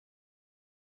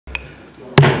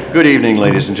Good evening,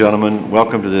 ladies and gentlemen.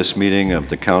 Welcome to this meeting of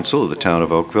the Council of the Town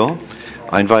of Oakville.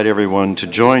 I invite everyone to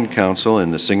join Council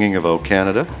in the singing of O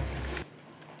Canada.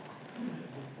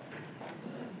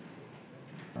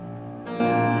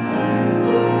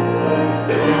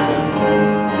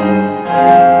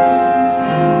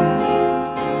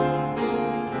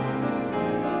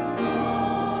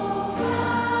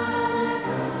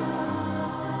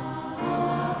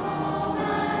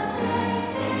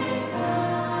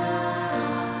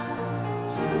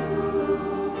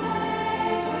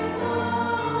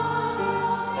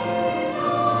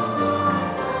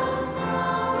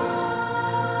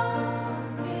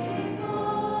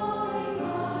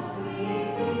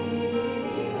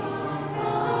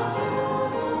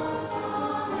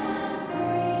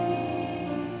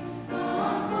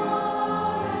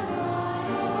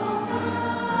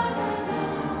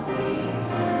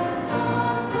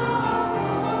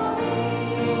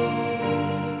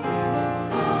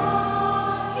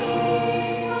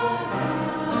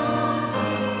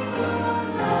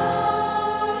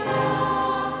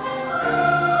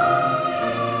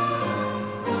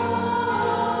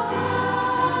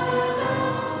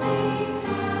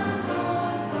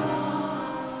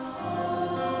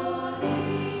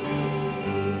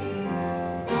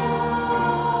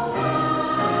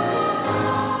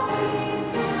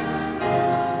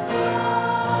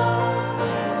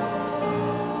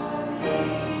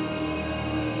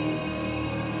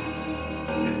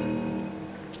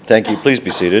 Thank you. Please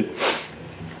be seated.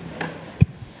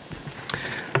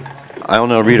 I will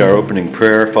now read our opening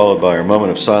prayer, followed by our moment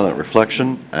of silent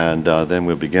reflection, and then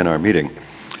we'll begin our meeting.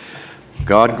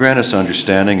 God, grant us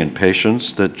understanding and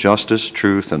patience that justice,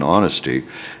 truth, and honesty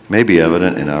may be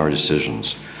evident in our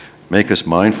decisions. Make us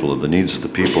mindful of the needs of the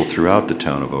people throughout the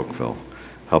town of Oakville.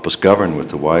 Help us govern with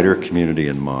the wider community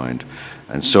in mind,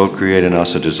 and so create in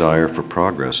us a desire for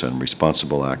progress and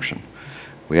responsible action.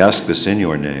 We ask this in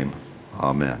your name.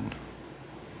 Amen.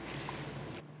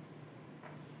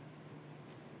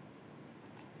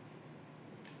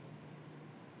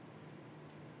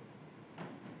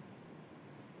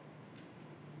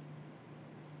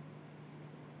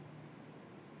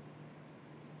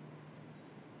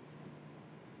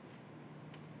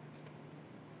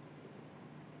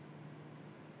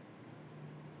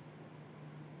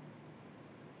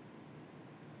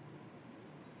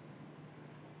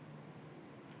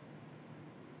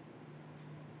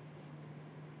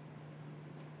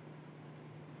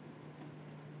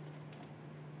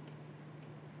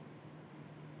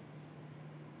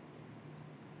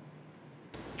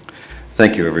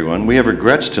 Thank you, everyone. We have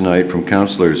regrets tonight from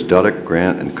Councillors Duddick,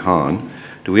 Grant, and Kahn.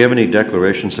 Do we have any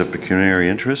declarations of pecuniary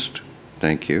interest?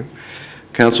 Thank you.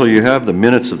 Council, you have the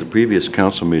minutes of the previous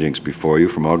council meetings before you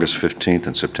from August 15th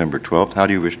and September 12th. How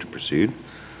do you wish to proceed?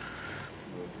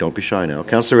 Don't be shy now.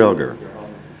 Councillor Elgar.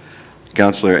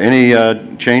 Councillor, any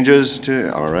changes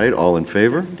to? All right, all in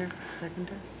favor?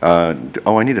 Seconder.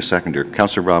 I need a seconder.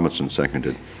 Councillor Robinson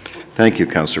seconded. Thank you,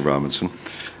 Councillor Robinson.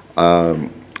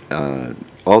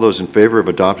 All those in favor of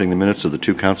adopting the minutes of the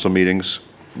two council meetings,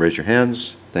 raise your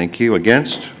hands. Thank you.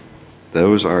 Against?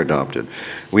 Those are adopted.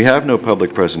 We have no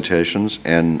public presentations,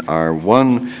 and our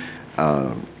one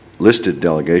listed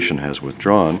delegation has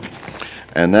withdrawn,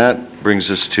 and that brings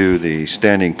us to the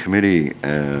standing committee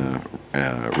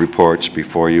reports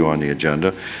before you on the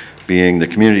agenda, being the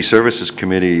Community Services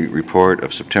Committee report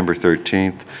of September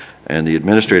 13th and the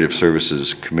Administrative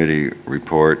Services Committee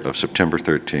report of September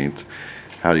 13th.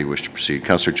 How do you wish to proceed?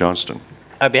 Councillor Johnston.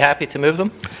 I'd be happy to move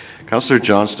them. Councillor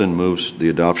Johnston moves the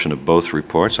adoption of both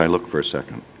reports. I look for a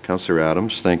second. Councillor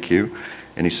Adams, thank you.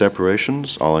 Any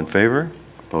separations? All in favor?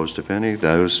 Opposed, if any?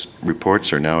 Those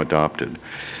reports are now adopted.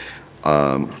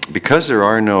 Because there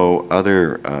are no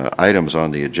other items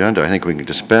on the agenda, I think we can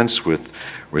dispense with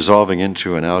resolving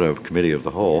into and out of committee of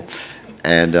the whole.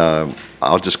 And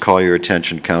I'll just call your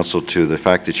attention, Council, to the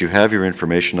fact that you have your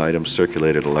information items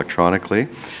circulated electronically,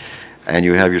 and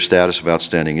you have your status of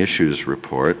outstanding issues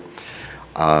report.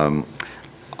 And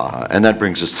that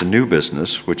brings us to new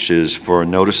business, which is for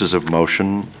notices of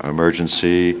motion,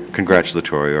 emergency,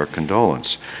 congratulatory, or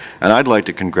condolence. And I'd like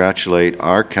to congratulate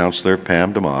our councillor,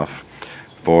 Pam DeMoff,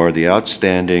 for the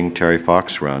outstanding Terry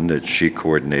Fox run that she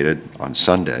coordinated on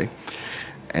Sunday.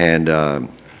 And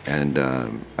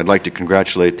I'd like to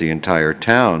congratulate the entire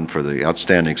town for the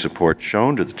outstanding support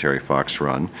shown to the Terry Fox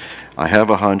run. I have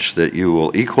a hunch that you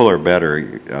will equal or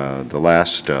better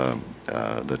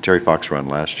the Terry Fox run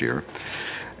last year.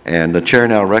 And the chair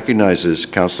now recognizes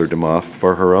Councillor DeMoff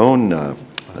for her own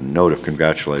note of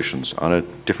congratulations on a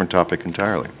different topic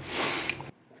entirely.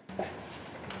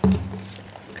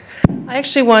 I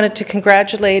actually wanted to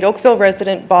congratulate Oakville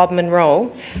resident Bob Monroe,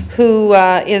 who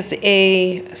is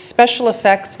a special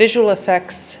effects, visual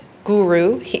effects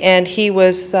guru, he's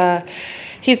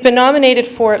been nominated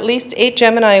for at least 8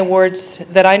 Gemini Awards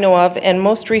that I know of, and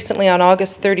most recently on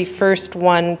August 31st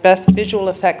won Best Visual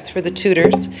Effects for the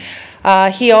Tudors.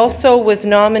 He also was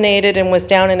nominated and was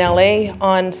down in LA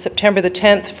on September the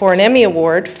 10th for an Emmy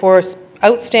Award for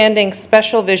Outstanding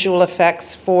Special Visual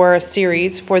Effects for a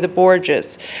series for the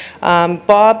Borgias.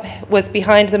 Bob was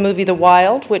behind the movie The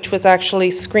Wild, which was actually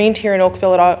screened here in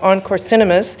Oakville at Encore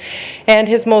Cinemas, and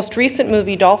his most recent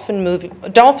movie, Dolphin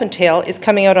Tale, is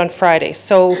coming out on Friday.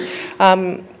 So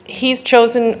he's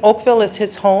chosen Oakville as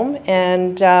his home,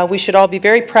 and we should all be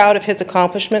very proud of his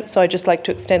accomplishments, so I'd just like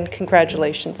to extend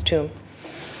congratulations to him.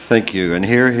 Thank you, and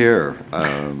here.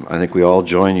 I think we all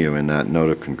join you in that note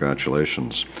of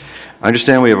congratulations. I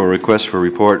understand we have a request for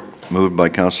report moved by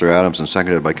Councillor Adams and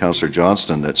seconded by Councillor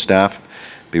Johnston that staff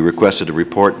be requested to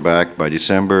report back by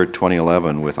December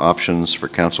 2011 with options for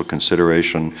council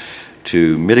consideration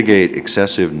to mitigate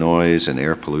excessive noise and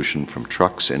air pollution from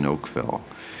trucks in Oakville.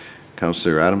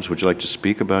 Councillor Adams, would you like to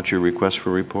speak about your request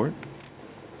for report?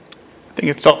 I think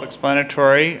it's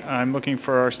self-explanatory. I'm looking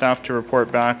for our staff to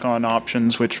report back on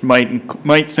options which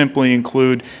might simply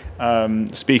include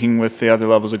speaking with the other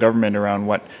levels of government around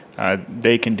what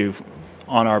they can do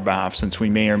on our behalf, since we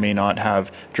may or may not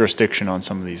have jurisdiction on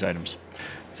some of these items.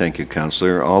 Thank you,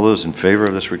 Councillor. All those in favor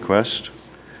of this request?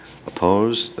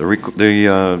 Opposed? The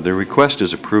request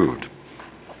is approved.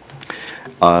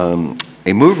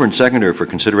 A mover and seconder for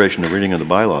consideration of reading of the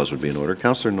bylaws would be in order.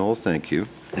 Councillor Knoll, thank you.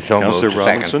 So Councillor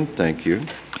Robinson, thank you.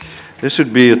 This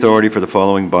would be authority for the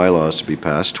following bylaws to be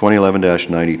passed: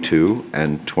 2011-92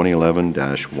 and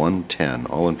 2011-110.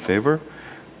 All in favor?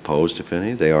 Opposed, if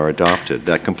any? They are adopted.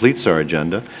 That completes our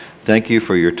agenda. Thank you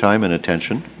for your time and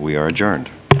attention. We are adjourned.